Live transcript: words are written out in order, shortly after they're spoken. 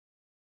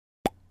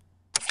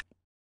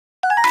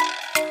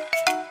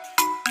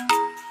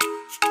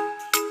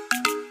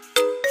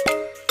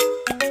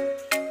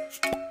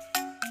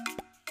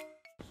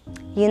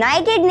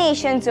United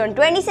Nations on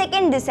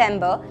 22nd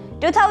December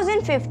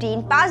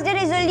 2015 passed a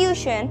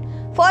resolution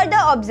for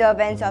the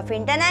observance of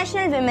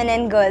International Women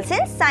and Girls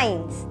in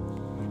Science.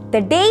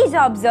 The day is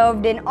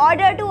observed in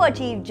order to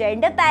achieve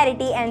gender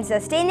parity and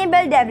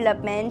sustainable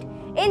development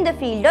in the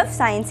field of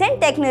science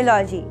and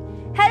technology.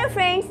 Hello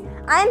friends,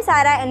 I am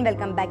Sara and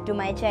welcome back to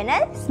my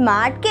channel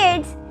Smart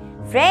Kids.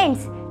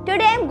 Friends,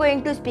 today I am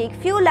going to speak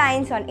few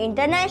lines on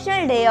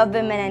International Day of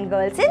Women and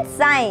Girls in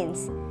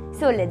Science.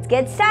 So let's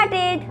get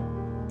started.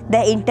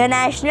 The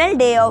International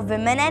Day of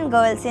Women and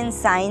Girls in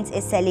Science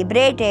is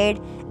celebrated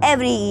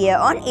every year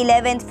on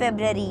 11th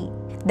February.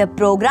 The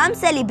program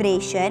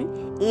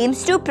celebration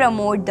aims to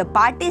promote the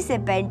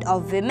participation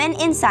of women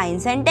in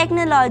science and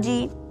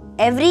technology.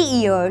 Every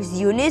year,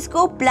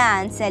 UNESCO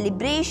plans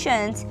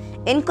celebrations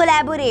in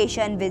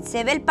collaboration with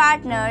civil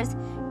partners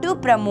to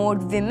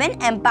promote women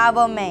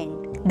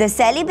empowerment. The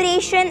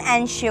celebration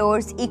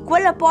ensures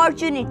equal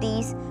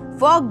opportunities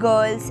for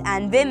girls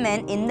and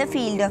women in the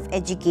field of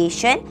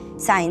education,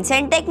 science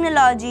and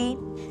technology.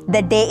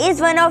 The day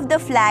is one of the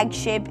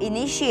flagship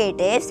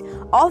initiatives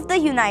of the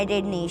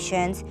United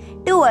Nations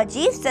to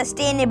achieve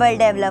sustainable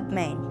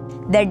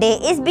development. The day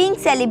is being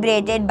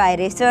celebrated by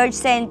research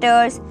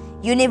centers,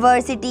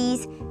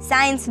 universities,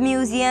 science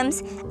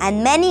museums,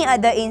 and many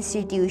other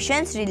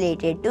institutions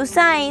related to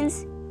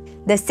science.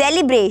 The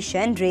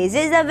celebration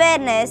raises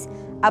awareness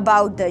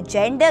about the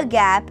gender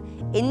gap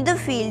in the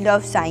field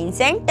of science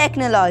and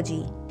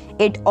technology.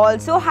 It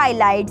also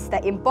highlights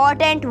the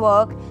important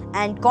work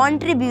and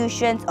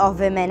contributions of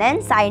women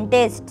and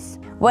scientists.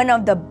 One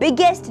of the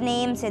biggest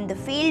names in the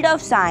field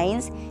of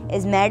science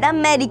is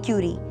Madame Marie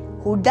Curie,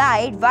 who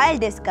died while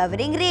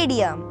discovering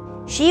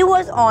radium. She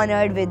was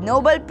honored with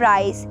Nobel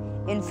Prize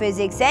in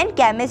Physics and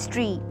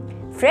Chemistry.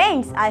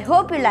 Friends, I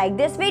hope you like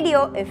this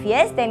video. If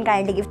yes, then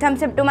kindly give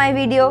thumbs up to my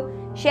video,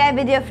 share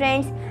with your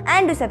friends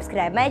and do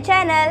subscribe my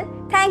channel.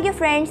 Thank you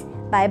friends.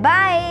 Bye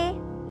bye.